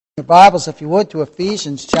Your Bibles, if you would, to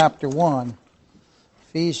Ephesians chapter 1.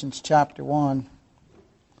 Ephesians chapter 1.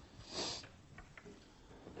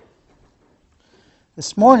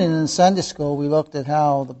 This morning in Sunday school, we looked at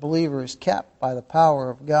how the believer is kept by the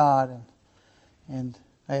power of God. And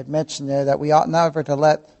I had mentioned there that we ought never to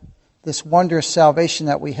let this wondrous salvation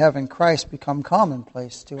that we have in Christ become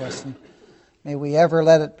commonplace to us. And may we ever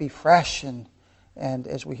let it be fresh and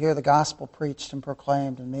as we hear the gospel preached and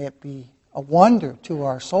proclaimed, and may it be a wonder to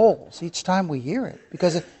our souls each time we hear it.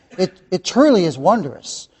 Because it truly is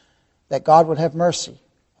wondrous that God would have mercy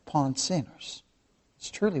upon sinners. It's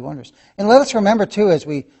truly wondrous. And let us remember too, as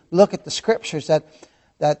we look at the Scriptures,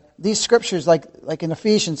 that these Scriptures, like in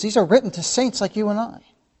Ephesians, these are written to saints like you and I.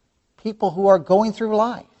 People who are going through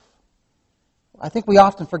life. I think we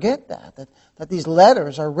often forget that these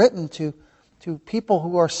letters are written to people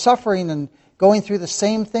who are suffering and going through the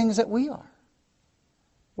same things that we are.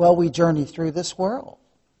 Well, we journey through this world.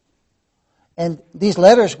 And these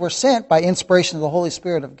letters were sent by inspiration of the Holy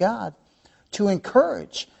Spirit of God to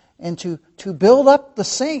encourage and to build up the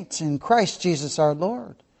saints in Christ Jesus our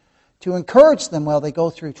Lord. To encourage them while they go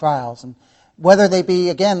through trials. And whether they be,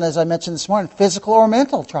 again, as I mentioned this morning, physical or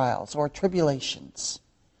mental trials or tribulations.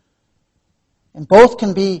 And both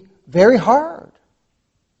can be very hard.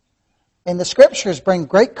 And the Scriptures bring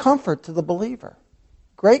great comfort to the believer.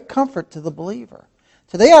 Great comfort to the believer.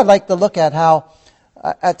 Today I'd like to look at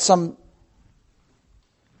at some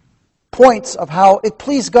points of how it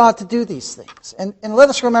pleased God to do these things. And let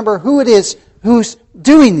us remember who it is who's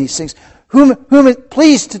doing these things. Whom it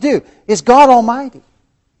pleased to do is God Almighty.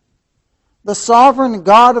 The sovereign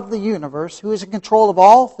God of the universe, who is in control of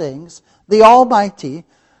all things, the Almighty,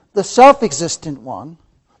 the self-existent one,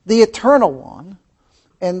 the eternal one,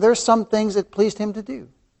 and there's some things it pleased Him to do.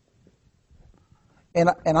 And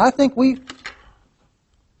I think we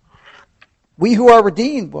who are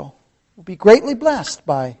redeemed will be greatly blessed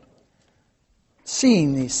by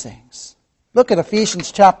seeing these things. Look at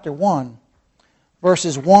Ephesians chapter 1,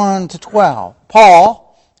 verses 1 to 12.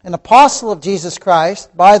 Paul, an apostle of Jesus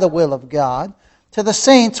Christ, by the will of God, to the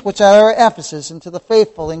saints which are at Ephesus, and to the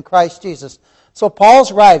faithful in Christ Jesus. So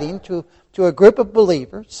Paul's writing to a group of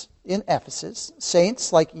believers in Ephesus,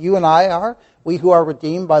 saints like you and I are, we who are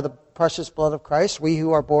redeemed by the precious blood of Christ, we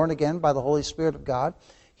who are born again by the Holy Spirit of God.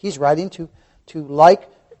 He's writing to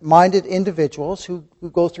like-minded individuals who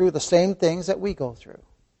go through the same things that we go through.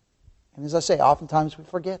 And as I say, oftentimes we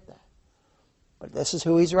forget that. But this is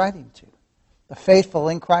who he's writing to. The faithful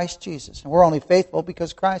in Christ Jesus. And we're only faithful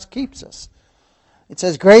because Christ keeps us. It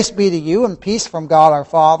says, "Grace be to you and peace from God our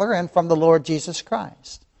Father and from the Lord Jesus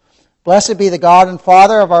Christ. Blessed be the God and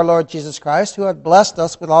Father of our Lord Jesus Christ, who hath blessed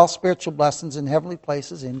us with all spiritual blessings in heavenly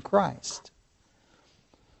places in Christ."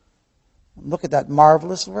 Look at that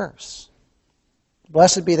marvelous verse.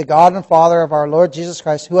 Blessed be the God and Father of our Lord Jesus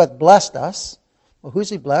Christ, who hath blessed us. Well, who's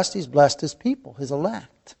He blessed? He's blessed His people, His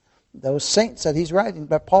elect. Those saints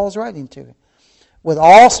that Paul's writing to. With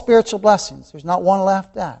all spiritual blessings. There's not one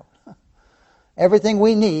left out. Everything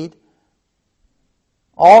we need,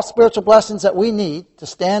 all spiritual blessings that we need to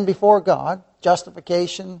stand before God,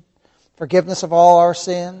 justification, forgiveness of all our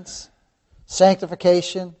sins,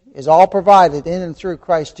 sanctification, is all provided in and through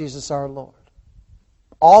Christ Jesus our Lord.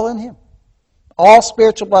 All in Him. All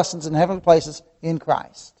spiritual blessings in heavenly places in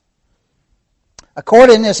Christ.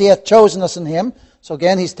 According as He hath chosen us in Him, so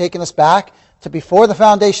again He's taken us back to before the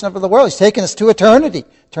foundation of the world. He's taken us to eternity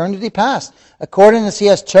past. According as He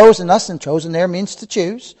has chosen us, and chosen there means to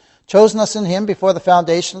choose, chosen us in Him before the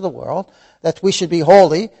foundation of the world, that we should be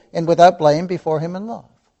holy and without blame before Him in love.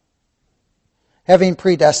 Having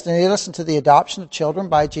predestinated us into the adoption of children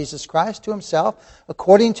by Jesus Christ to Himself,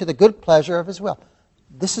 according to the good pleasure of His will.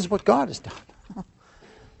 This is what God has done.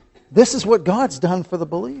 This is what God's done for the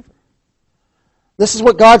believer. This is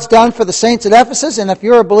what God's done for the saints at Ephesus, and if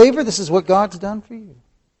you're a believer, this is what God's done for you.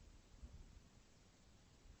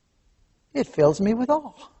 It fills me with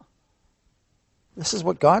awe. This is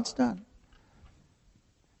what God's done.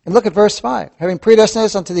 And look at verse 5. Having predestinated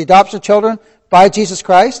us unto the adoption of children by Jesus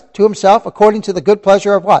Christ to Himself, according to the good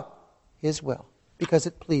pleasure of what? His will. Because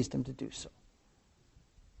it pleased Him to do so.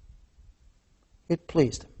 It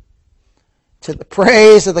pleased Him. To the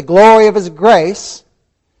praise of the glory of His grace,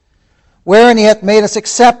 wherein He hath made us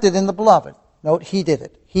accepted in the Beloved. Note, He did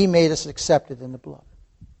it. He made us accepted in the Beloved.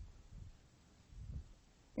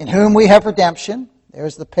 In whom we have redemption.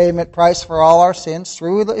 There's the payment price for all our sins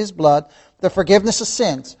through His blood. The forgiveness of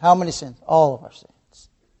sins. How many sins? All of our sins.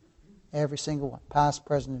 Every single one. Past,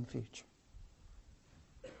 present, and future.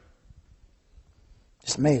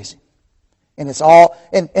 It's amazing. And it's all,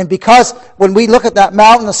 and because when we look at that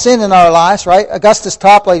mountain of sin in our lives, right? Augustus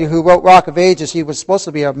Toplady, who wrote Rock of Ages, he was supposed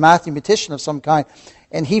to be a mathematician of some kind.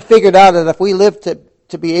 And he figured out that if we live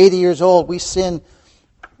to be 80 years old, we sin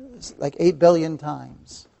like 8 billion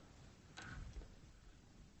times.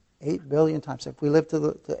 8 billion times if we live to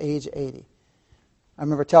the age 80. I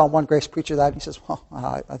remember telling one Grace preacher that, and he says, well,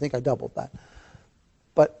 I think I doubled that.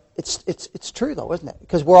 But it's true, though, isn't it?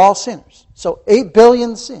 Because we're all sinners. So 8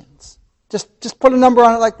 billion sins. Just put a number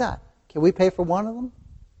on it like that. Can we pay for one of them?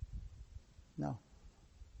 No.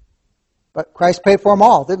 But Christ paid for them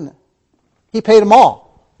all, didn't it? He paid them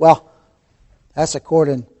all. Well, that's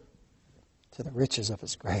according to the riches of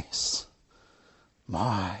His grace.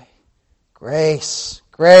 My grace,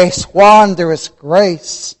 grace, wondrous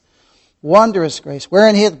grace, wondrous grace,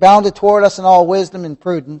 wherein He hath bounded toward us in all wisdom and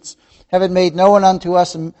prudence, having made known unto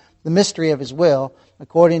us the mystery of His will,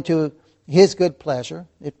 according to His good pleasure,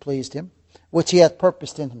 it pleased Him, which He hath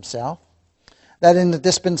purposed in Himself, that in the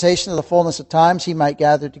dispensation of the fullness of times He might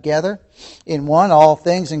gather together in one all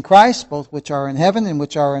things in Christ, both which are in heaven and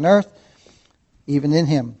which are in earth, even in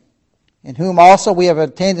Him, in whom also we have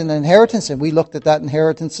obtained an inheritance. And we looked at that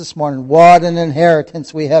inheritance this morning. What an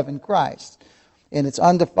inheritance we have in Christ. And it's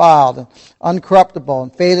undefiled and uncorruptible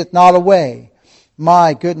and fadeth not away.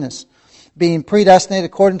 My goodness. Being predestinated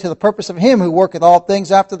according to the purpose of Him who worketh all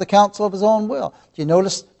things after the counsel of His own will. Do you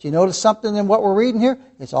notice something in what we're reading here?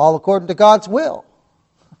 It's all according to God's will.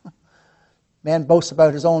 Man boasts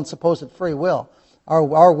about his own supposed free will.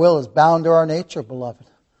 Our will is bound to our nature, beloved.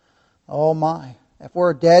 Oh my. If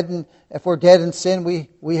we're dead in sin,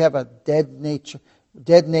 we have a dead nature,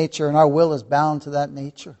 and our will is bound to that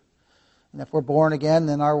nature. And if we're born again,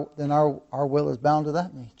 then our will is bound to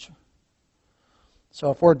that nature.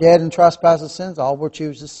 So if we're dead in trespasses and sins, all we'll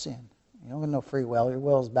choose is sin. You don't have no free will. Your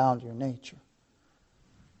will is bound to your nature.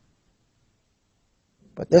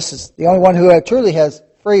 But this is the only one who truly has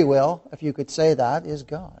free will, if you could say that, is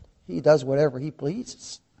God. He does whatever He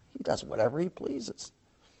pleases. He does whatever He pleases.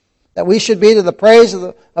 That we should be to the praise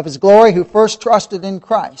of His glory who first trusted in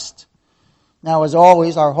Christ. Now, as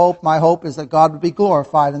always, my hope is that God would be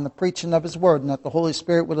glorified in the preaching of His Word, and that the Holy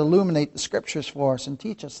Spirit would illuminate the Scriptures for us and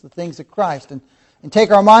teach us the things of Christ, and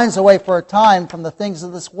take our minds away for a time from the things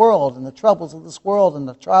of this world and the troubles of this world and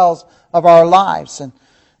the trials of our lives,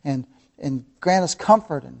 and grant us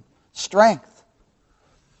comfort and strength.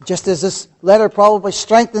 Just as this letter probably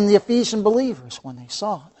strengthened the Ephesian believers when they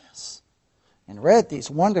saw this and read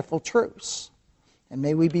these wonderful truths. And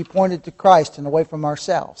may we be pointed to Christ and away from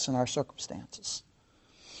ourselves and our circumstances.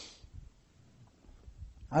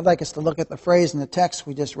 I'd like us to look at the phrase in the text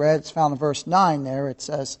we just read. It's found in verse 9 there. It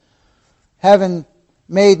says, having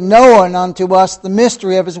made known unto us the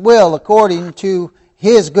mystery of His will, according to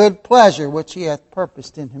His good pleasure, which He hath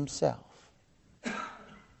purposed in Himself.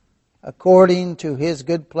 According to His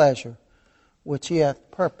good pleasure, which He hath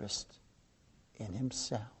purposed in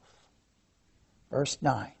Himself. Verse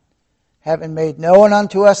 9. Having made known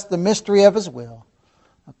unto us the mystery of His will,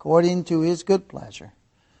 according to His good pleasure,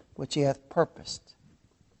 which He hath purposed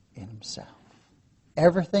in Himself.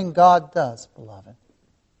 Everything God does, beloved,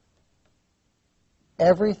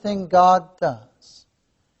 everything God does,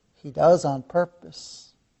 He does on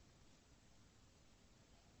purpose.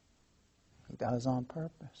 He does on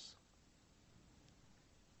purpose.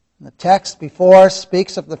 And the text before us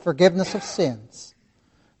speaks of the forgiveness of sins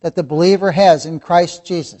that the believer has in Christ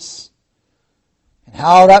Jesus. And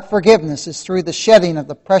how that forgiveness is through the shedding of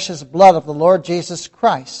the precious blood of the Lord Jesus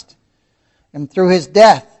Christ. And through His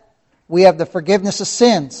death, we have the forgiveness of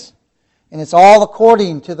sins. And it's all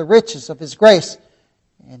according to the riches of His grace.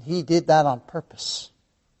 And He did that on purpose.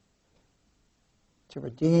 To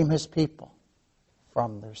redeem His people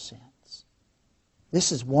from their sins.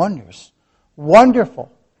 This is wondrous.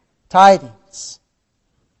 Wonderful tidings.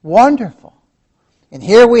 Wonderful. And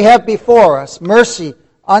here we have before us mercy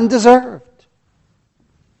undeserved.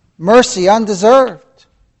 Mercy undeserved.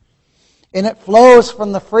 And it flows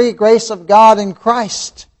from the free grace of God in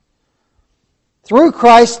Christ. Through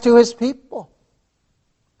Christ to His people.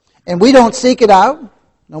 And we don't seek it out,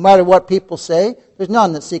 no matter what people say. There's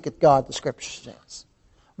none that seeketh God, the Scripture says.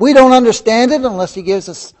 We don't understand it unless He gives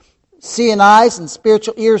us seeing eyes and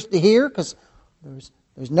spiritual ears to hear, because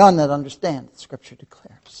there's none that understand, the Scripture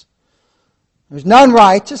declares. There's none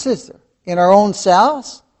righteous, is there, in our own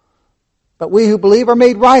selves? But we who believe are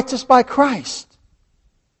made righteous by Christ,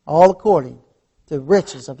 all according to the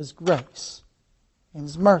riches of His grace and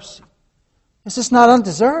His mercy. Is this not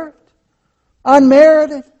undeserved?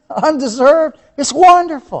 Unmerited? Undeserved? It's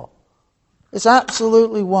wonderful. It's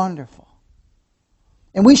absolutely wonderful.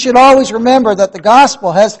 And we should always remember that the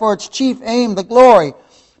gospel has for its chief aim the glory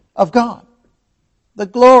of God. The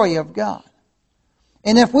glory of God.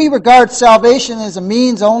 And if we regard salvation as a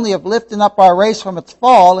means only of lifting up our race from its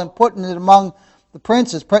fall and putting it among the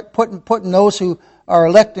princes, putting those who are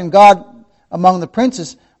electing God among the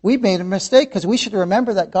princes, we've made a mistake, because we should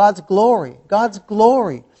remember that God's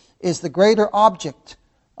glory is the greater object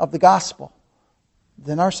of the gospel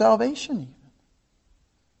than our salvation even.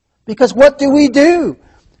 Because what do we do?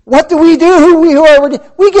 What do we do?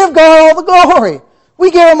 We give God all the glory.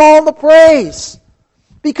 We give Him all the praise.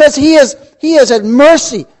 Because He has had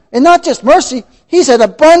mercy. And not just mercy, He's had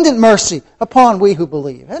abundant mercy upon we who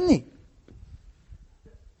believe, hasn't He?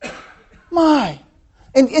 My.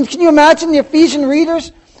 And can you imagine the Ephesian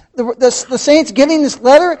readers, the saints getting this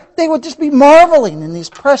letter? They would just be marveling in these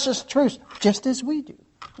precious truths, just as we do.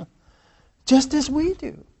 Just as we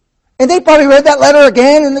do. And they probably read that letter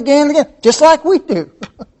again and again and again, just like we do.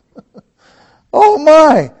 Oh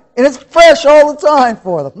my. And it's fresh all the time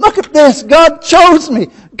for them. Look at this. God chose me.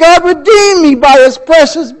 God redeemed me by His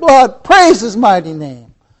precious blood. Praise His mighty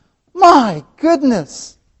name. My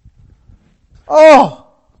goodness. Oh,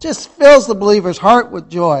 just fills the believer's heart with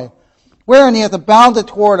joy. Wherein He hath abounded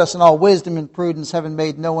toward us in all wisdom and prudence, having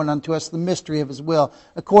made known unto us the mystery of His will,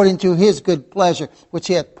 according to His good pleasure, which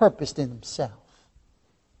He hath purposed in Himself.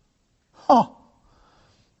 Oh,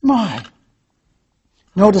 my.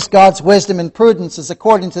 Notice God's wisdom and prudence is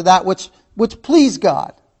according to that which please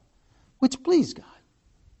God. Which please God.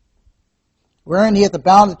 Wherein He hath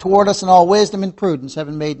abounded toward us in all wisdom and prudence,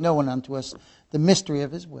 having made known unto us the mystery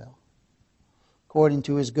of His will, according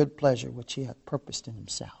to His good pleasure, which He hath purposed in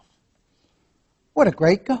Himself. What a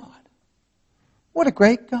great God. What a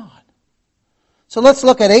great God. So let's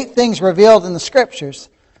look at 8 things revealed in the Scriptures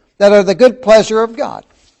that are the good pleasure of God.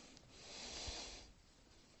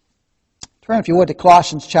 Turn, if you would, to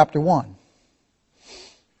Colossians chapter 1.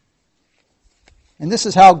 And this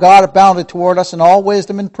is how God abounded toward us in all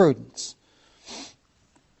wisdom and prudence.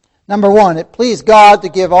 Number 1, it pleased God to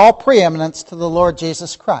give all preeminence to the Lord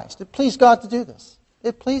Jesus Christ. It pleased God to do this.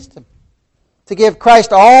 It pleased Him to give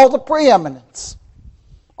Christ all the preeminence.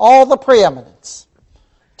 All the preeminence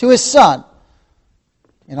to His Son.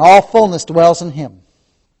 And all fullness dwells in Him.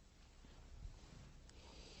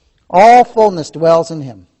 All fullness dwells in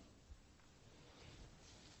Him.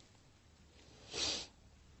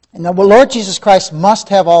 And the Lord Jesus Christ must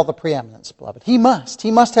have all the preeminence, beloved. He must.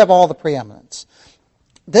 He must have all the preeminence.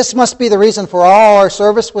 This must be the reason for all our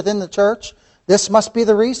service within the church. This must be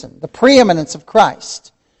the reason. The preeminence of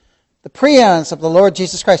Christ. The preeminence of the Lord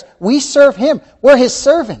Jesus Christ. We serve Him. We're His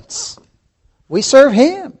servants. We serve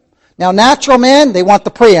Him. Now, natural men, they want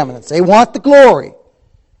the preeminence. They want the glory.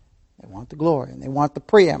 They want the glory and they want the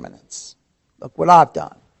preeminence. Look what I've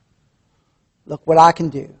done. Look what I can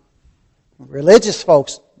do. Religious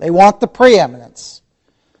folks, they want the preeminence.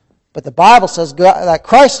 But the Bible says that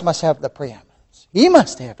Christ must have the preeminence. He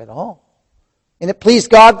must have it all. And it pleased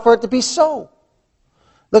God for it to be so.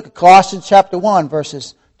 Look at Colossians chapter 1,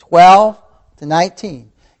 verses 12 to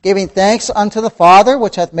 19. Giving thanks unto the Father,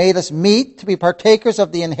 which hath made us meet to be partakers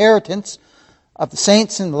of the inheritance of the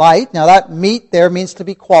saints in light. Now that meet there means to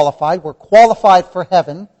be qualified. We're qualified for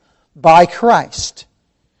heaven by Christ.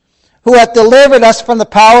 Who hath delivered us from the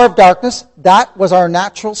power of darkness. That was our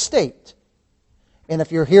natural state. And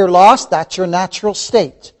if you're here lost, that's your natural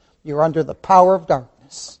state. You're under the power of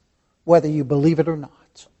darkness, whether you believe it or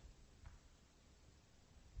not.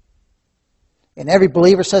 And every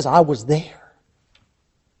believer says, I was there.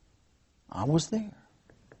 I was there.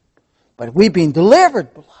 But we've been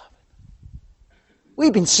delivered, beloved.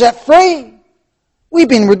 We've been set free. We've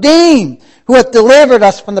been redeemed, who hath delivered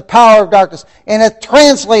us from the power of darkness and hath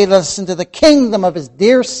translated us into the kingdom of His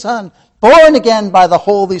dear Son, born again by the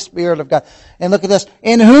Holy Spirit of God. And look at this,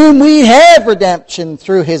 in whom we have redemption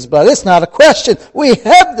through His blood. It's not a question. We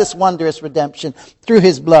have this wondrous redemption through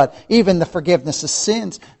His blood, even the forgiveness of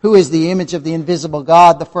sins, who is the image of the invisible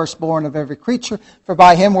God, the firstborn of every creature. For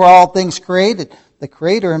by Him were all things created. The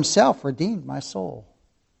Creator Himself redeemed my soul.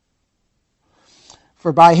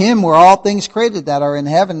 For by Him were all things created that are in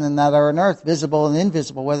heaven and that are on earth, visible and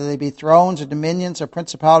invisible, whether they be thrones or dominions or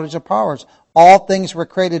principalities or powers. All things were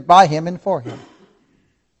created by Him and for Him.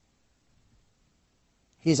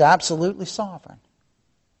 He's absolutely sovereign.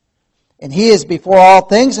 And He is before all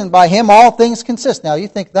things, and by Him all things consist. Now you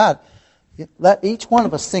think that. Let each one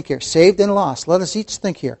of us think here, saved and lost. Let us each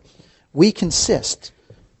think here. We consist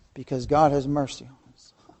because God has mercy on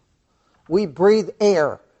us. We breathe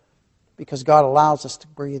air because God allows us to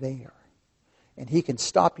breathe air. And He can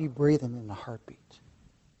stop you breathing in a heartbeat.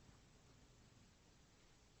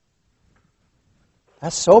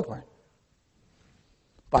 That's sobering.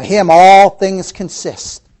 By Him all things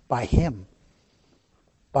consist. By Him.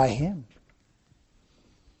 By Him.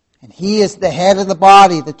 And He is the head of the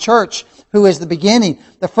body, the church, who is the beginning,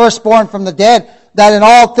 the firstborn from the dead, that in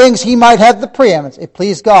all things He might have the preeminence. It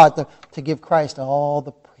pleased God to give Christ all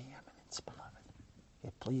the preeminence, beloved.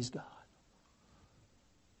 It pleased God.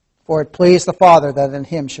 For it pleased the Father that in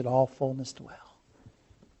Him should all fullness dwell.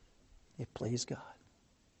 It pleased God.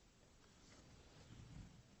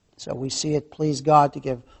 So we see it pleased God to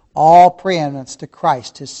give all preeminence to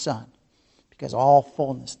Christ, His Son, because all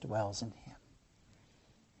fullness dwells in Him.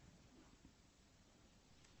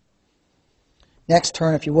 Next,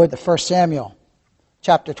 turn, if you would, to 1 Samuel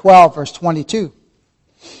chapter 12, verse 22.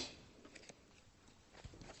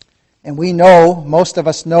 And we know, most of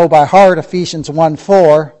us know by heart, Ephesians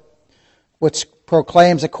 1:4, which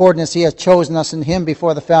proclaims, according as He has chosen us in Him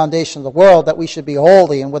before the foundation of the world, that we should be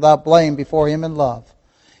holy and without blame before Him in love.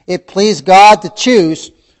 It pleased God to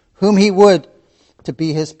choose whom He would to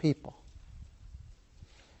be His people.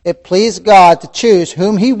 It pleased God to choose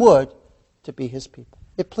whom He would to be His people.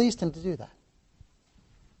 It pleased Him to do that.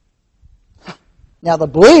 Now the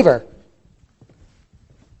believer,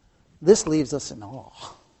 this leaves us in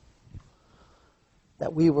awe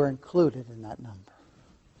that we were included in that number.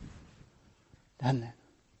 Doesn't it?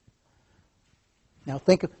 Now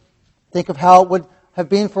think of how it would have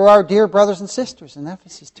been for our dear brothers and sisters in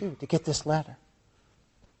Ephesus too, to get this letter.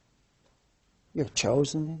 You're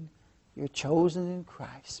chosen in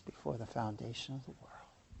Christ before the foundation of the world.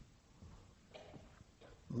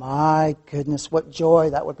 My goodness, what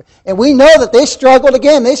joy that would be. And we know that they struggled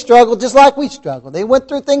again. They struggled just like we struggle. They went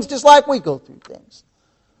through things just like we go through things.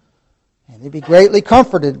 And they'd be greatly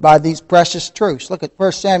comforted by these precious truths. Look at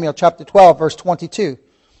 1 Samuel chapter 12, verse 22.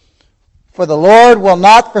 For the Lord will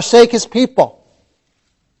not forsake His people.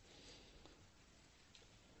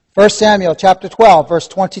 1 Samuel chapter 12, verse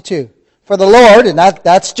 22. For the Lord, and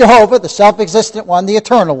that's Jehovah, the self-existent one, the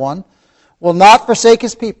eternal one, will not forsake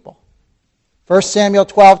His people. 1 Samuel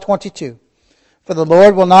 12:22. For the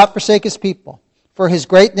Lord will not forsake His people, for His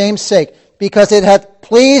great name's sake, because it hath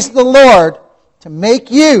pleased the Lord to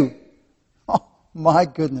make you. Oh, my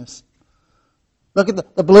goodness. Look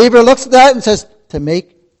at the believer looks at that and says, to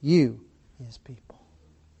make you His people.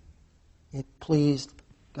 It pleased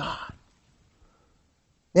God.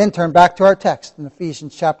 Then turn back to our text in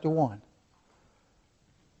Ephesians chapter 1.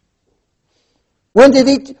 When did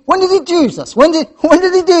He choose us? When did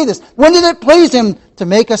He do this? When did it please Him to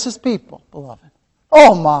make us His people, beloved?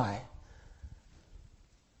 Oh my.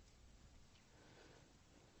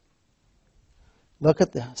 Look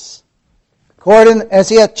at this. According as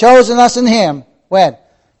He hath chosen us in Him, when?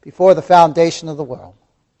 Before the foundation of the world.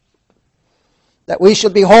 That we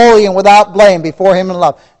should be holy and without blame before Him in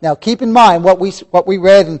love. Now keep in mind what we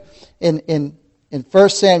read in 1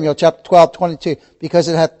 Samuel chapter 12:22, because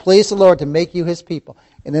it hath pleased the Lord to make you His people.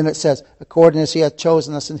 And then it says, according as He hath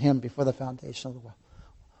chosen us in Him before the foundation of the world.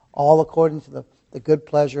 All according to the good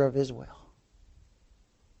pleasure of His will.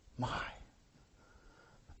 My.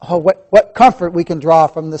 Oh, what comfort we can draw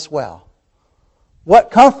from this well.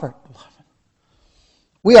 What comfort, beloved.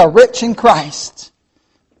 We are rich in Christ.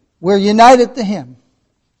 We're united to Him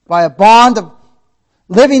by a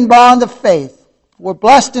living bond of faith. We're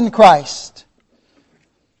blessed in Christ.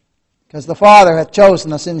 Because the Father hath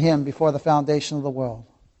chosen us in Him before the foundation of the world.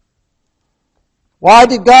 Why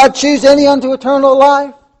did God choose any unto eternal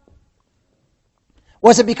life?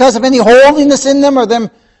 Was it because of any holiness in them, or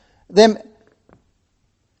them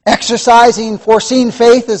exercising foreseen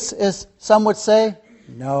faith, as some would say?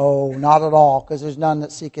 No, not at all, because there's none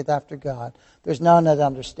that seeketh after God. There's none that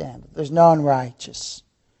understandeth. There's none righteous.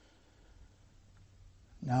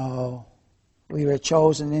 No, we were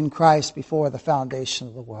chosen in Christ before the foundation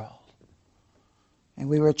of the world. And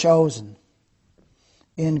we were chosen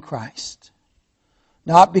in Christ.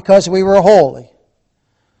 Not because we were holy.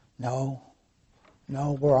 No,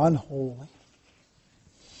 we're unholy.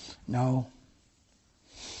 No.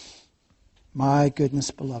 My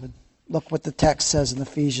goodness, beloved. Look what the text says in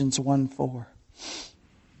Ephesians 1:4.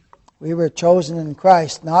 We were chosen in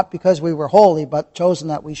Christ not because we were holy, but chosen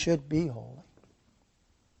that we should be holy.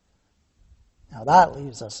 Now that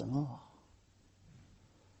leaves us in awe.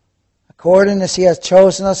 According as He has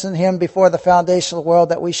chosen us in Him before the foundation of the world,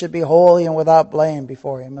 that we should be holy and without blame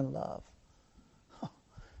before Him in love.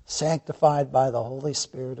 Sanctified by the Holy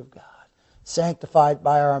Spirit of God. Sanctified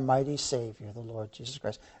by our mighty Savior, the Lord Jesus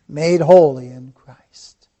Christ. Made holy in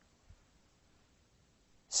Christ.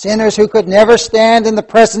 Sinners who could never stand in the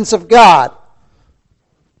presence of God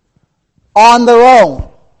on their own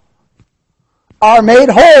are made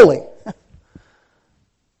holy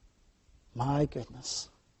My goodness.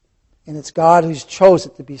 And it's God who's chose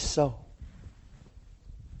it to be so.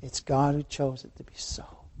 It's God who chose it to be so.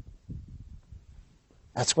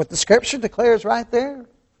 That's what the Scripture declares right there.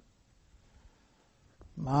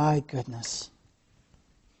 My goodness.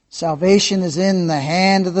 Salvation is in the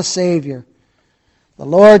hand of the Savior, the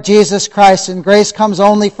Lord Jesus Christ, and grace comes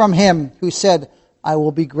only from Him who said, I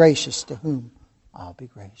will be gracious to whom I'll be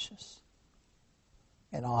gracious.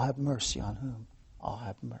 And I'll have mercy on whom I'll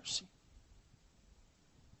have mercy.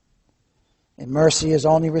 And mercy is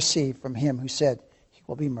only received from Him who said He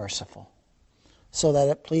will be merciful, so that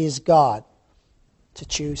it pleased God to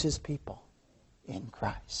choose His people in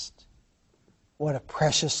Christ. What a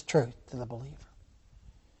precious truth to the believer.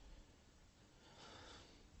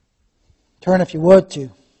 Turn, if you would, to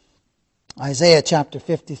Isaiah chapter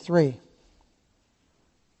 53.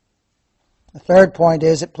 The third point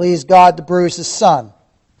is, it pleased God to bruise His Son.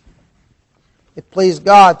 It pleased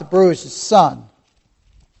God to bruise His Son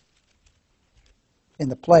in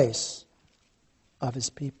the place of His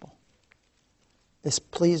people. This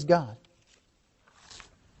pleased God.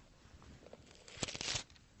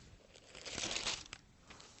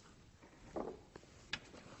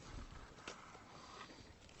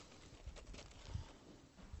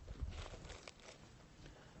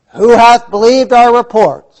 Who hath believed our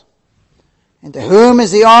report? And to whom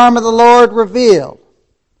is the arm of the Lord revealed?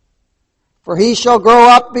 For he shall grow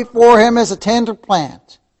up before him as a tender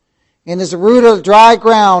plant, and as a root of dry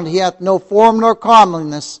ground. He hath no form nor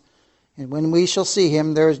comeliness, and when we shall see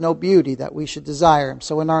him, there is no beauty that we should desire him.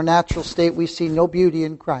 So in our natural state, we see no beauty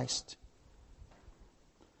in Christ.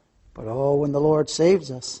 But when the Lord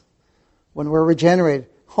saves us, when we're regenerated,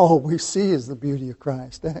 all we see is the beauty of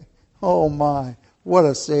Christ. Oh my, what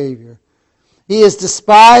a Savior. He is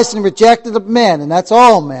despised and rejected of men, and that's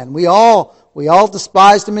all men. We all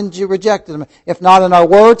despised Him and rejected Him, if not in our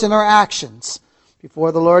words and our actions,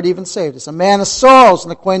 before the Lord even saved us. A man of sorrows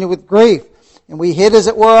and acquainted with grief, and we hid as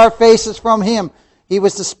it were our faces from Him. He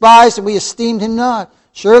was despised, and we esteemed Him not.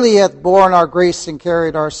 Surely He hath borne our griefs and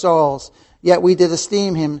carried our sorrows. Yet we did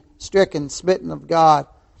esteem Him stricken, smitten of God,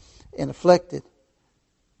 and afflicted.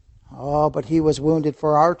 But He was wounded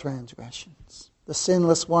for our transgressions, the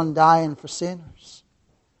sinless one dying for sinners.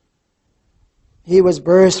 He was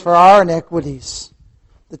bruised for our iniquities.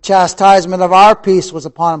 The chastisement of our peace was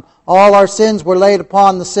upon Him. All our sins were laid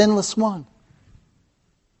upon the sinless one.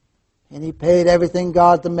 And He paid everything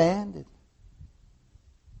God demanded.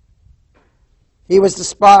 He was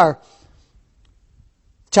despised.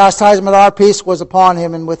 The chastisement of our peace was upon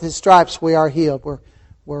Him, and with His stripes we are healed.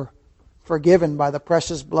 We're forgiven by the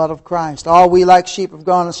precious blood of Christ. All we like sheep have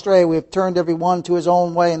gone astray. We have turned every one to his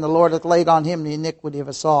own way, and the Lord hath laid on Him the iniquity of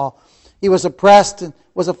us all. He was oppressed and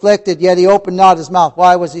was afflicted, yet He opened not His mouth.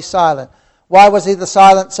 Why was He silent? Why was He the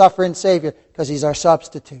silent, suffering Savior? Because He's our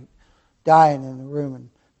substitute, dying in the room in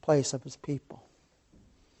place of His people.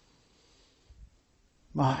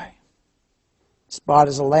 My, spot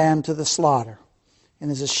as a lamb to the slaughter,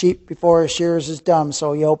 and as a sheep before his shearers is dumb,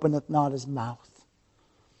 so He openeth not His mouth.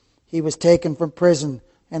 He was taken from prison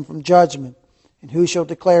and from judgment. And who shall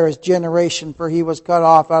declare His generation? For He was cut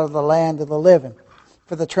off out of the land of the living.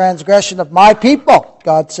 For the transgression of my people,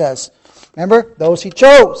 God says. Remember, those He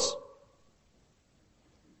chose.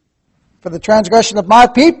 For the transgression of my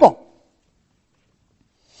people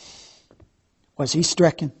was He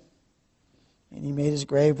stricken. And He made His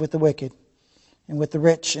grave with the wicked and with the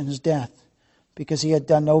rich in His death, because He had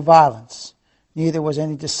done no violence, neither was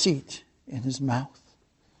any deceit in His mouth.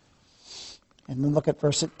 And then look at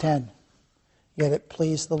verse 10. Yet it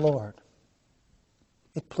pleased the Lord.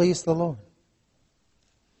 It pleased the Lord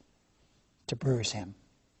to bruise Him.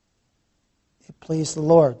 It pleased the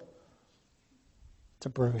Lord to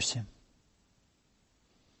bruise Him.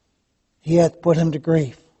 He hath put Him to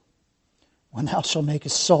grief, when thou shalt make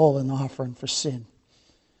His soul an offering for sin.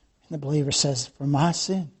 And the believer says, for my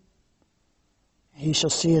sin. He shall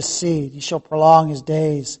see His seed. He shall prolong His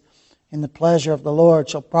days. And the pleasure of the Lord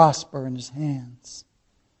shall prosper in His hands.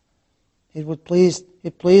 It pleased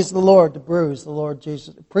the Lord to bruise the Lord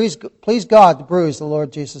Jesus. It pleased God to bruise the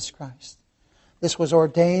Lord Jesus Christ. This was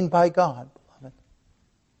ordained by God, beloved,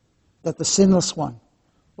 that the sinless one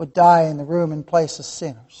would die in the room in place of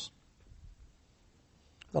sinners.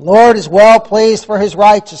 The Lord is well pleased for His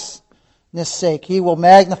righteousness' sake. He will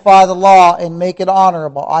magnify the law and make it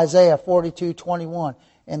honorable. Isaiah 42:21.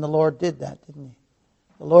 And the Lord did that, didn't He?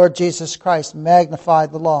 The Lord Jesus Christ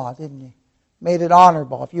magnified the law, didn't He? Made it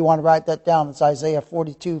honorable. If you want to write that down, it's Isaiah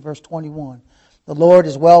 42, verse 21. The Lord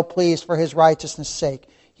is well pleased for His righteousness' sake.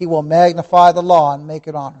 He will magnify the law and make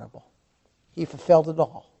it honorable. He fulfilled it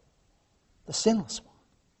all. The sinless one.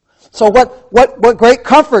 So what great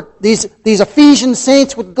comfort these Ephesian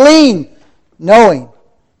saints would glean, knowing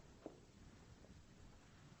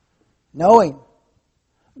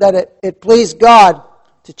that it pleased God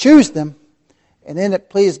to choose them, and then it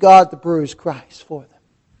pleased God to bruise Christ for them.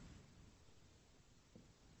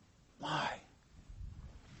 My.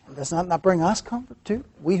 And does that not bring us comfort too?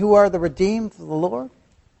 We who are the redeemed of the Lord?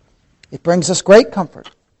 It brings us great comfort.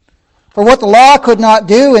 For what the law could not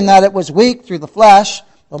do, in that it was weak through the flesh,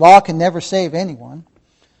 the law can never save anyone.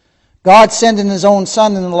 God sending His own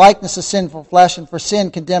Son in the likeness of sinful flesh, and for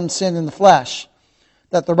sin condemned sin in the flesh,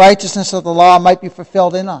 that the righteousness of the law might be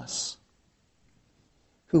fulfilled in us,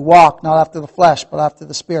 who walk not after the flesh, but after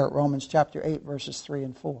the Spirit. Romans chapter 8, verses 3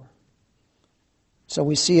 and 4. So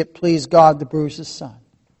we see it pleased God to bruise His Son.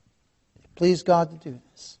 It pleased God to do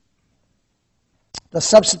this. The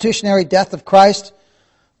substitutionary death of Christ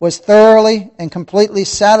was thoroughly and completely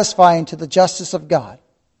satisfying to the justice of God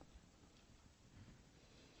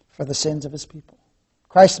for the sins of His people.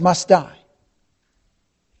 Christ must die.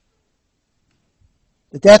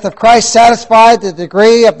 The death of Christ satisfied the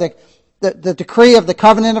decree of the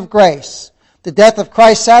covenant of grace. The death of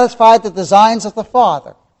Christ satisfied the designs of the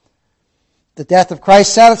Father. The death of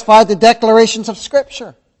Christ satisfied the declarations of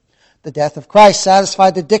Scripture. The death of Christ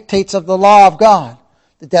satisfied the dictates of the law of God.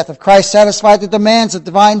 The death of Christ satisfied the demands of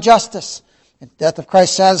divine justice. And the death of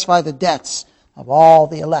Christ satisfied the debts of all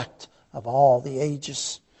the elect of all the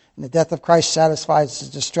ages. And the death of Christ satisfies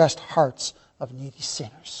the distressed hearts of needy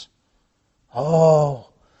sinners. Oh,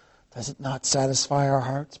 does it not satisfy our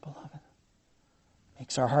hearts, beloved? It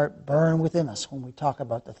makes our heart burn within us when we talk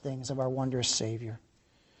about the things of our wondrous Savior.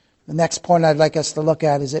 The next point I'd like us to look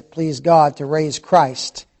at is it pleased God to raise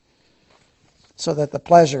Christ so that the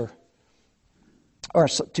pleasure,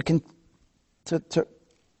 it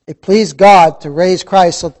pleased God to raise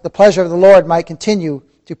Christ so that the pleasure of the Lord might continue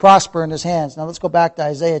to prosper in His hands. Now let's go back to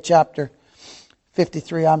Isaiah chapter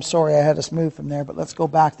 53. I'm sorry I had us move from there, but let's go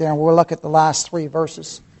back there and we'll look at the last three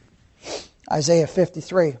verses. Isaiah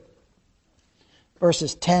 53,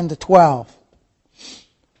 verses 10 to 12.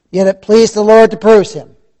 Yet it pleased the Lord to bruise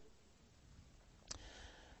him.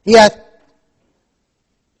 He hath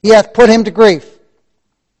put him to grief.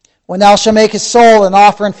 When thou shalt make his soul an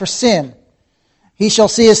offering for sin, he shall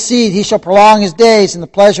see his seed, he shall prolong his days, and the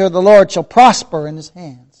pleasure of the Lord shall prosper in his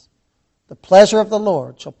hands. The pleasure of the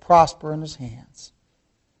Lord shall prosper in his hands.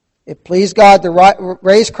 It pleased God to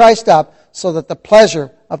raise Christ up so that the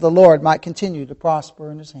pleasure of the Lord might continue to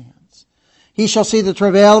prosper in his hands. He shall see the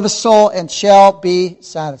travail of his soul and shall be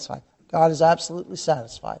satisfied. God is absolutely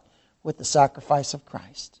satisfied with the sacrifice of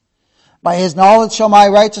Christ. By his knowledge shall my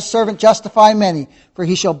righteous servant justify many, for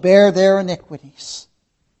he shall bear their iniquities.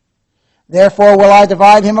 Therefore will I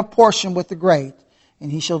divide him a portion with the great,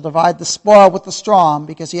 and he shall divide the spoil with the strong,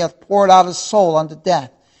 because he hath poured out his soul unto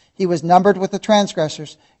death. He was numbered with the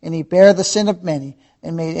transgressors, and he bare the sin of many,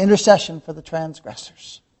 and made intercession for the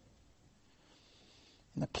transgressors.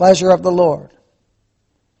 And the pleasure of the Lord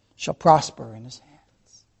shall prosper in his hands.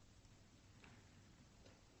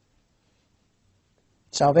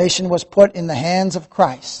 Salvation was put in the hands of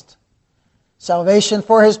Christ. Salvation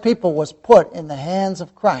for his people was put in the hands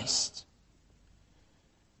of Christ.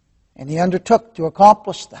 And he undertook to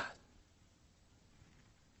accomplish that.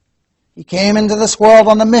 He came into this world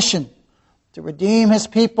on a mission to redeem his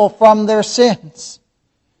people from their sins.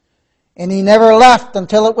 And he never left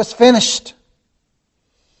until it was finished.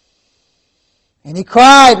 And he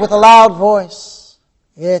cried with a loud voice,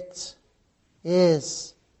 "It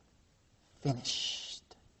is finished."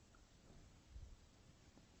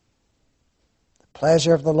 The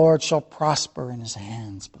pleasure of the Lord shall prosper in his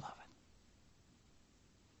hands, beloved.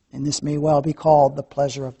 And this may well be called the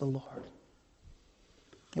pleasure of the Lord.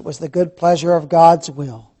 It was the good pleasure of God's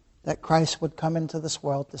will that Christ would come into this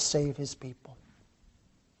world to save his people.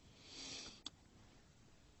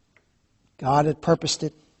 God had purposed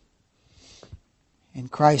it,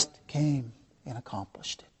 and Christ came and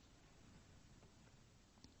accomplished it.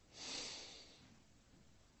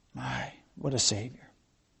 My, what a Savior.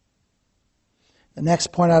 The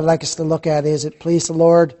next point I'd like us to look at is it pleased the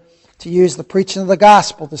Lord to use the preaching of the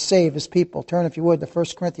gospel to save his people. Turn, if you would, to 1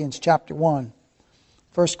 Corinthians chapter 1.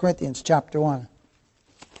 1 Corinthians chapter 1.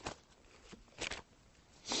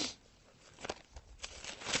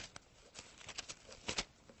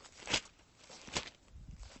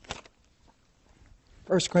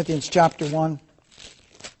 First Corinthians chapter 1.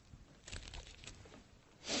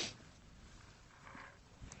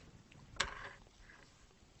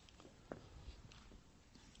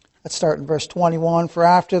 Let's start in verse 21. For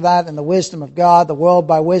after that, in the wisdom of God, the world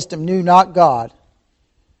by wisdom knew not God.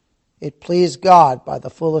 It pleased God by the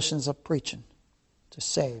foolishness of preaching to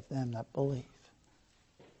save them that believe.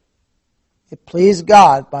 It pleased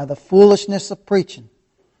God by the foolishness of preaching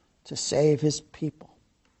to save His people.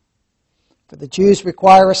 For the Jews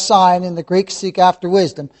require a sign, and the Greeks seek after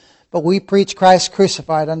wisdom. But we preach Christ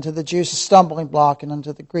crucified, unto the Jews a stumbling block, and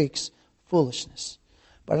unto the Greeks foolishness.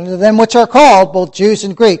 But unto them which are called, both Jews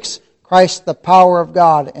and Greeks, Christ the power of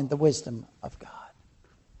God and the wisdom of God.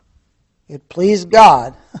 It pleased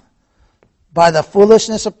God by the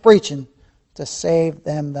foolishness of preaching to save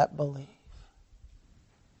them that believe.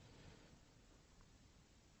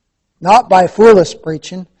 Not by foolish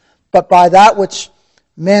preaching, but by that which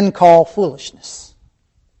men call foolishness.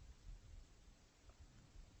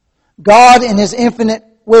 God, in His infinite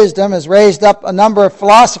wisdom, has raised up a number of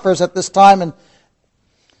philosophers at this time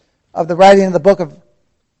of the writing of the book of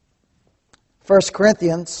 1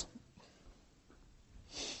 Corinthians.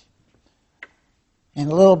 And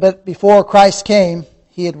a little bit before Christ came,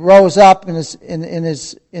 He had rose up in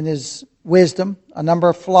his wisdom a number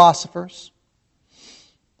of philosophers,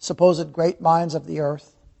 supposed great minds of the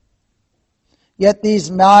earth. Yet these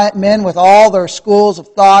men, with all their schools of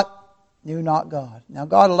thought, knew not God. Now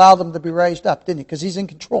God allowed them to be raised up, didn't He? Because He's in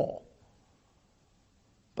control.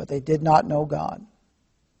 But they did not know God.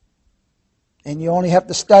 And you only have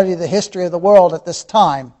to study the history of the world at this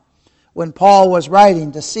time, when Paul was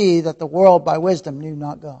writing, to see that the world by wisdom knew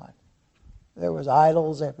not God. There was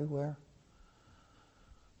idols everywhere.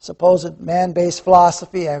 Supposed man-based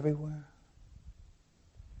philosophy everywhere.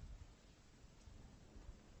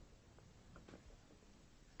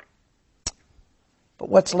 But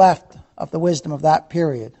what's left of the wisdom of that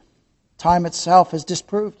period? Time itself has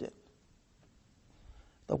disproved it.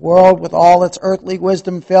 The world, with all its earthly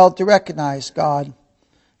wisdom, failed to recognize God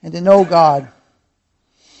and to know God.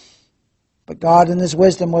 But God in His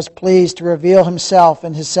wisdom was pleased to reveal Himself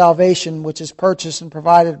in His salvation, which is purchased and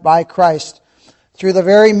provided by Christ through the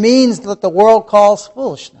very means that the world calls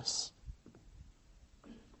foolishness.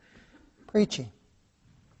 Preaching.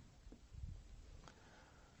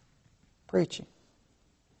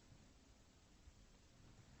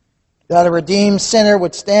 That a redeemed sinner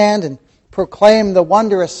would stand and proclaim the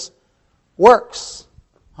wondrous works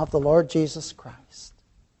of the Lord Jesus Christ.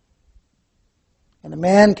 And a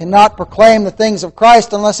man cannot proclaim the things of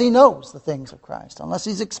Christ unless he knows the things of Christ, unless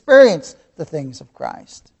he's experienced the things of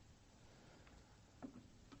Christ.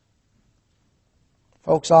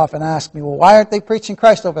 Folks often ask me, well, why aren't they preaching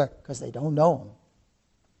Christ over there? Because they don't know Him.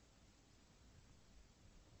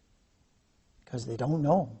 Because they don't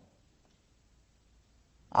know Him.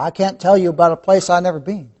 I can't tell you about a place I've never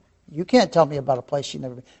been. You can't tell me about a place you've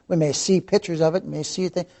never been. We may see pictures of it, may see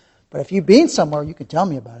things, but if you've been somewhere, you can tell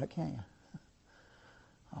me about it, can't you?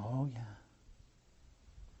 Oh, yeah.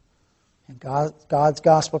 And God's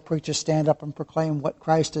gospel preachers stand up and proclaim what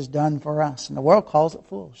Christ has done for us. And the world calls it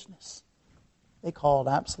foolishness. They call it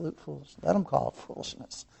absolute foolishness. Let them call it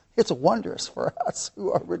foolishness. It's wondrous for us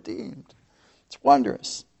who are redeemed. It's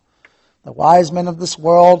wondrous. The wise men of this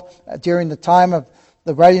world, during the time of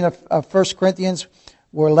the writing of 1 Corinthians,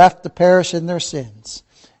 were left to perish in their sins.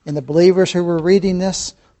 And the believers who were reading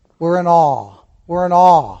this were in awe. We're in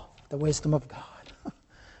awe at the wisdom of God.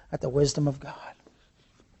 At the wisdom of God.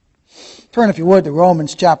 Turn, if you would, to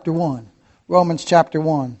Romans chapter 1. Romans chapter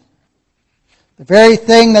 1. The very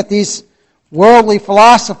thing that these worldly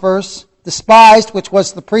philosophers despised, which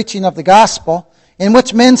was the preaching of the gospel, and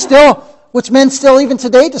which men still even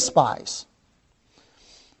today despise,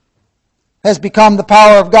 has become the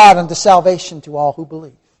power of God unto salvation to all who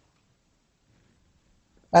believe.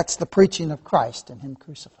 That's the preaching of Christ and Him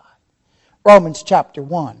crucified. Romans chapter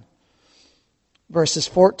 1, verses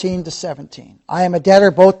 14 to 17. I am a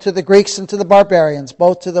debtor both to the Greeks and to the barbarians,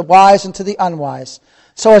 both to the wise and to the unwise.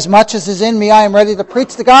 So as much as is in me, I am ready to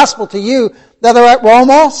preach the gospel to you that are at Rome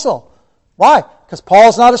also. Why? Because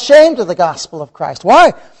Paul's not ashamed of the gospel of Christ.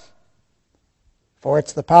 Why? For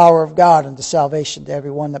it's the power of God unto salvation to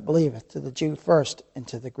every one that believeth, to the Jew first and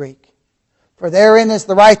to the Greek. For therein is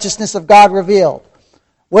the righteousness of God revealed.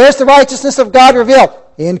 Where's the righteousness of God revealed?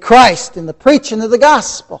 In Christ, in the preaching of the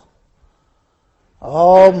gospel.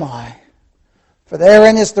 Oh my. For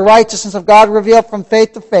therein is the righteousness of God revealed from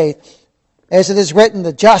faith to faith. As it is written,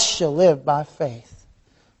 the just shall live by faith.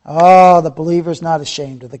 Oh, the believer is not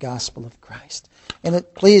ashamed of the gospel of Christ. And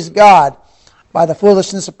it pleased God by the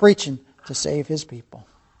foolishness of preaching to save His people.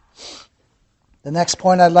 The next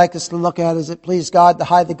point I'd like us to look at is it pleased God to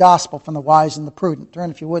hide the gospel from the wise and the prudent.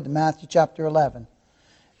 Turn, if you would, to Matthew chapter 11.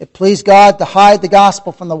 It pleased God to hide the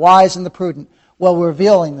gospel from the wise and the prudent, while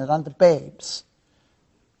revealing it unto babes.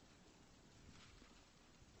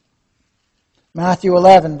 Matthew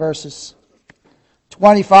 11, verses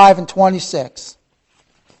 25 and 26.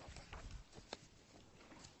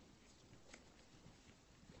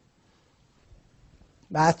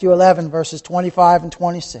 Matthew 11, verses 25 and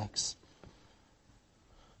 26.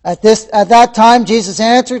 At that time Jesus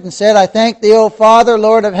answered and said, I thank thee, O Father,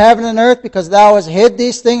 Lord of heaven and earth, because thou hast hid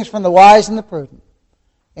these things from the wise and the prudent,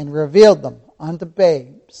 and revealed them unto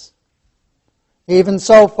babes. Even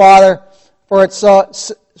so, Father, for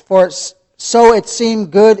so it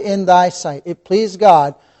seemed good in thy sight. It pleased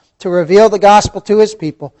God to reveal the gospel to his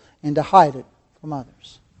people and to hide it from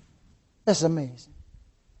others. This is amazing.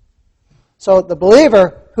 So the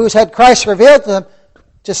believer who's had Christ revealed to them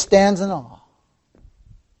just stands in awe.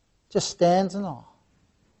 Just stands in awe.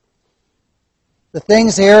 The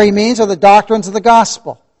things here he means are the doctrines of the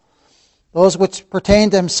gospel. Those which pertain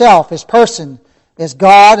to himself, his person as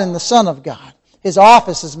God and the Son of God. His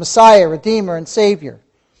office as Messiah, Redeemer, and Savior.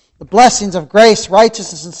 The blessings of grace,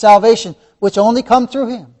 righteousness, and salvation, which only come through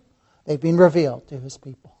him. They've been revealed to his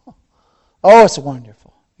people. Oh, it's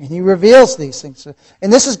wonderful. And he reveals these things.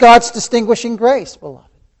 And this is God's distinguishing grace, beloved.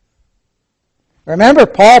 Remember,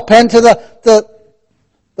 Paul penned to the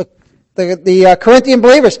Corinthian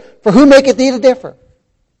believers, for who maketh thee to differ?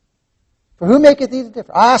 For who maketh thee to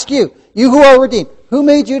differ? I ask you, you who are redeemed, who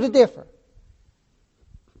made you to differ?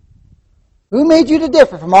 Who made you to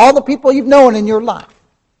differ from all the people you've known in your life?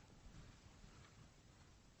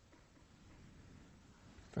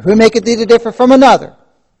 For who maketh thee to differ from another?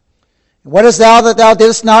 And what is thou that thou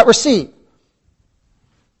didst not receive?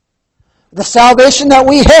 The salvation that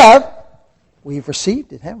we have, we've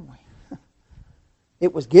received it, haven't we?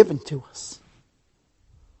 It was given to us.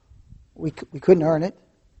 We couldn't earn it.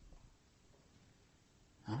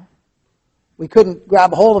 We couldn't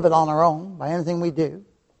grab a hold of it on our own by anything we do.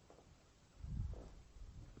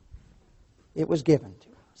 It was given to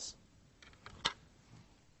us.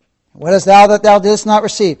 What is thou that thou didst not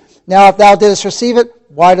receive? Now if thou didst receive it,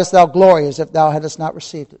 why dost thou glory as if thou hadst not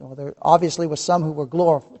received it? Well, there obviously was some who were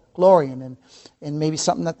glorying in maybe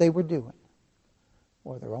something that they were doing,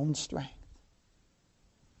 or their own strength.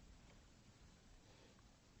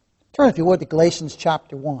 Turn, if you would, to Galatians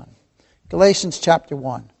chapter 1. Galatians chapter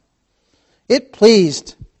 1. It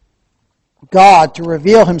pleased God to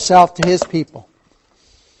reveal himself to his people.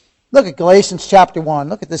 Look at Galatians chapter 1.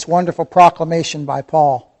 Look at this wonderful proclamation by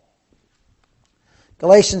Paul.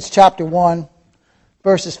 Galatians chapter 1,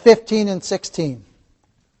 verses 15 and 16.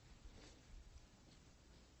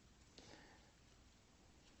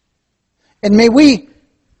 And may we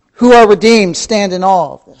who are redeemed stand in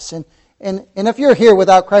awe of this. And if you're here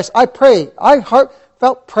without Christ, I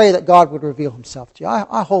heartfelt pray that God would reveal himself to you.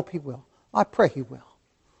 I hope he will. I pray he will.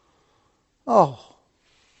 Oh,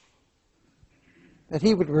 that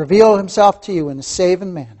he would reveal himself to you in a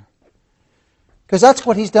saving manner. Because that's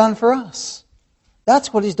what he's done for us.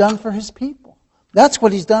 That's what he's done for his people. That's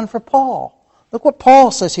what he's done for Paul. Look what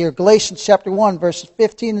Paul says here, Galatians chapter 1, verses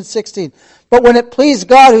 15 and 16. But when it pleased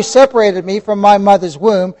God who separated me from my mother's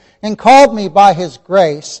womb and called me by his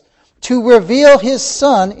grace to reveal his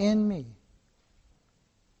Son in me.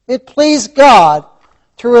 It pleased God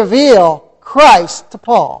to reveal Christ to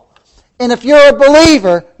Paul. And if you're a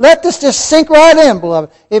believer, let this just sink right in,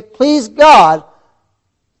 beloved. It pleased God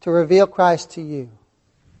to reveal Christ to you.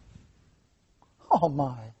 Oh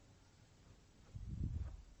my.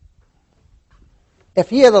 If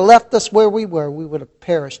he had left us where we were, we would have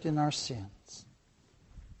perished in our sins.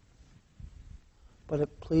 But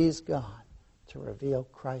it pleased God to reveal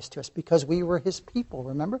Christ to us because we were his people,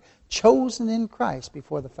 remember? Chosen in Christ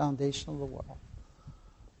before the foundation of the world.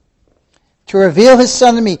 To reveal his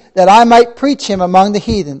Son to me, that I might preach him among the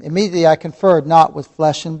heathen. Immediately I conferred not with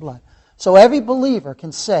flesh and blood. So every believer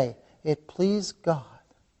can say, it pleased God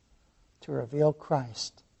to reveal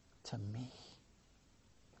Christ to me.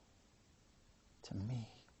 To me.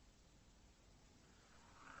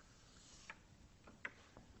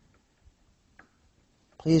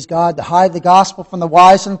 Please God to hide the gospel from the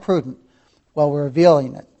wise and prudent while we're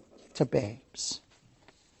revealing it to babes.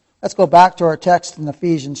 Let's go back to our text in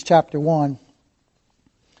Ephesians chapter 1.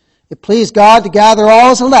 It pleased God to gather all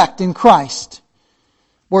his elect in Christ.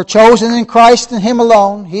 We're chosen in Christ and him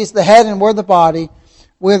alone. He's the head and we're the body.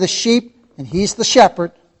 We're the sheep and he's the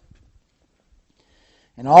shepherd.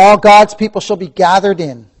 And all God's people shall be gathered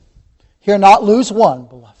in. Here not lose one,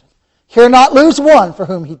 beloved. Here not lose one for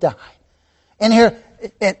whom he died. And here,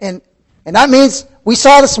 and that means we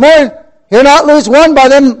saw this morning, here not lose one by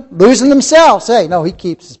them losing themselves. Hey, no, he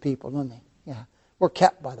keeps his people, doesn't he? Yeah. We're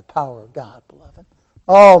kept by the power of God, beloved.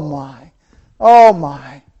 Oh my. Oh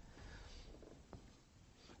my.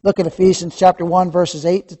 Look at Ephesians chapter 1, verses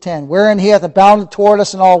 8 to 10. Wherein he hath abounded toward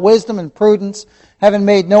us in all wisdom and prudence, having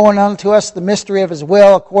made known unto us the mystery of his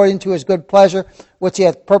will, according to his good pleasure, which he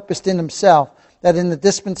hath purposed in himself, that in the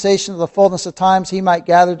dispensation of the fullness of times he might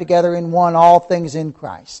gather together in one all things in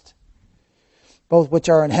Christ, both which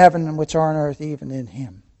are in heaven and which are on earth, even in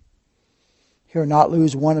him. He'll not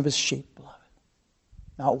lose one of his sheep, beloved.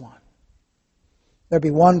 Not one. There be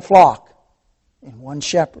one flock and one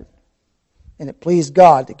shepherd. And it pleased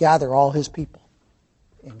God to gather all his people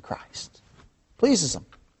in Christ. Pleases him.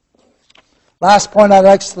 Last point I'd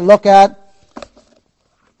like us to look at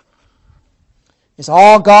is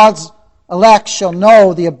all God's elect shall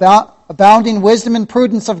know the abounding wisdom and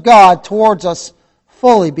prudence of God towards us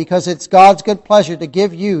fully, because it's God's good pleasure to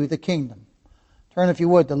give you the kingdom. Turn, if you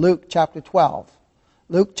would, to Luke chapter 12.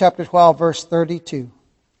 Luke chapter 12, verse 32.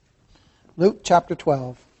 Luke chapter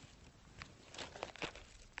 12.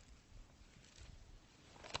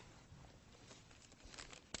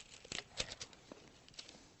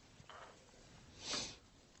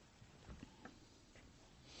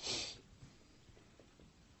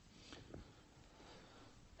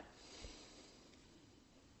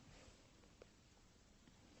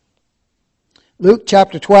 Luke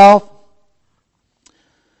chapter 12.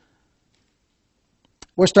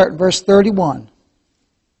 We'll start in verse 31.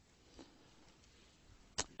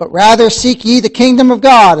 But rather seek ye the kingdom of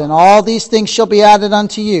God, and all these things shall be added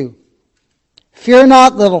unto you. Fear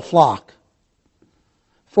not, little flock,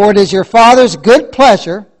 for it is your Father's good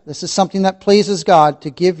pleasure, this is something that pleases God, to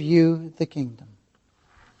give you the kingdom.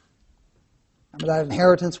 Remember that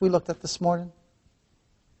inheritance we looked at this morning?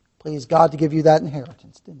 Please God to give you that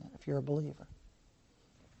inheritance, didn't it, if you're a believer?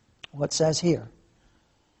 What it says here.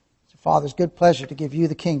 It's your Father's good pleasure to give you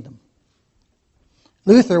the kingdom.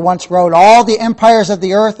 Luther once wrote, all the empires of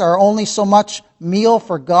the earth are only so much meal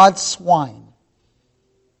for God's swine,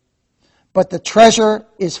 but the treasure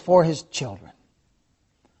is for his children.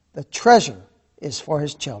 The treasure is for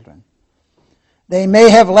his children. They may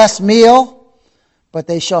have less meal, but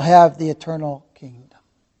they shall have the eternal kingdom.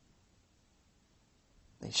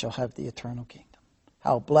 They shall have the eternal kingdom.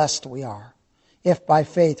 How blessed we are. If by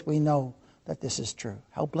faith we know that this is true.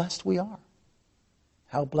 How blessed we are.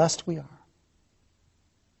 How blessed we are.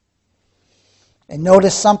 And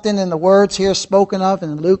notice something in the words here spoken of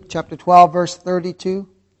in Luke chapter 12, verse 32.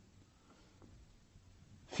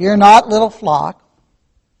 Fear not, little flock,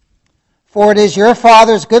 for it is your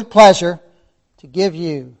Father's good pleasure to give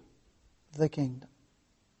you the kingdom.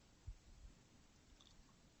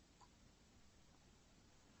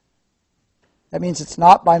 That means it's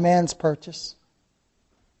not by man's purchase.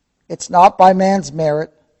 It's not by man's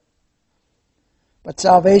merit. But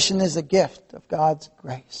salvation is a gift of God's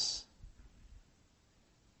grace.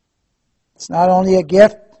 It's not only a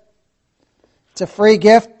gift, it's a free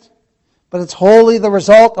gift, but it's wholly the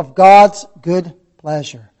result of God's good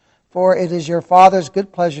pleasure. For it is your Father's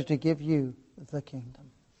good pleasure to give you the kingdom.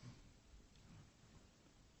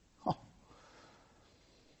 Oh.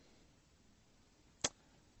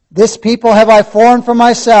 This people have I formed for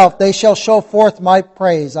myself. They shall show forth my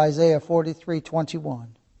praise. Isaiah 43:21.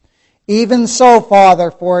 Even so, Father,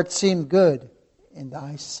 for it seemed good in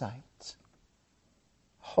thy sight.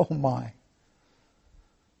 Oh my.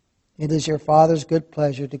 It is your Father's good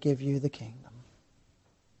pleasure to give you the kingdom.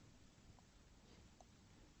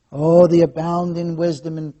 Oh, the abounding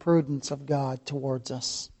wisdom and prudence of God towards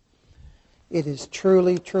us. It is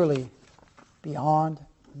truly, truly beyond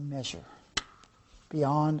measure,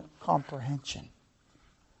 beyond comprehension.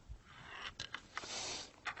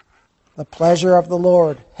 The pleasure of the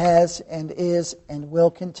Lord has and is and will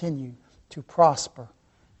continue to prosper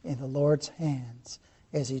in the Lord's hands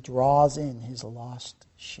as He draws in His lost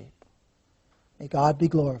sheep. May God be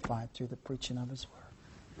glorified through the preaching of His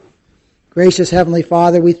word. Gracious Heavenly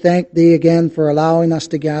Father, we thank Thee again for allowing us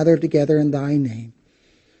to gather together in Thy name.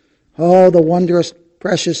 Oh, the wondrous,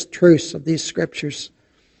 precious truths of these Scriptures.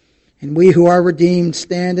 And we who are redeemed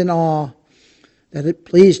stand in awe that it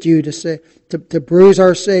pleased You to bruise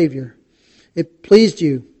our Savior. It pleased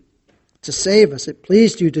You to save us. It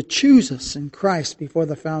pleased You to choose us in Christ before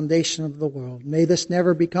the foundation of the world. May this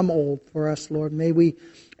never become old for us, Lord. May we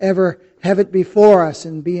ever have it before us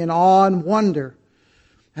and be in awe and wonder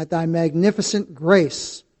at Thy magnificent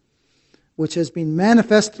grace, which has been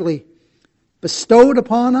manifestly bestowed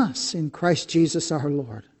upon us in Christ Jesus our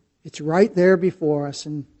Lord. It's right there before us.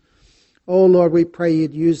 And oh Lord, we pray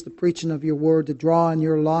You'd use the preaching of Your word to draw in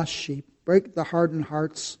Your lost sheep, break the hardened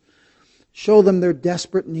hearts, show them their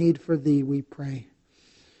desperate need for Thee, we pray.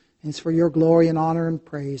 And it's for Your glory and honor and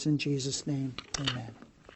praise in Jesus' name. Amen.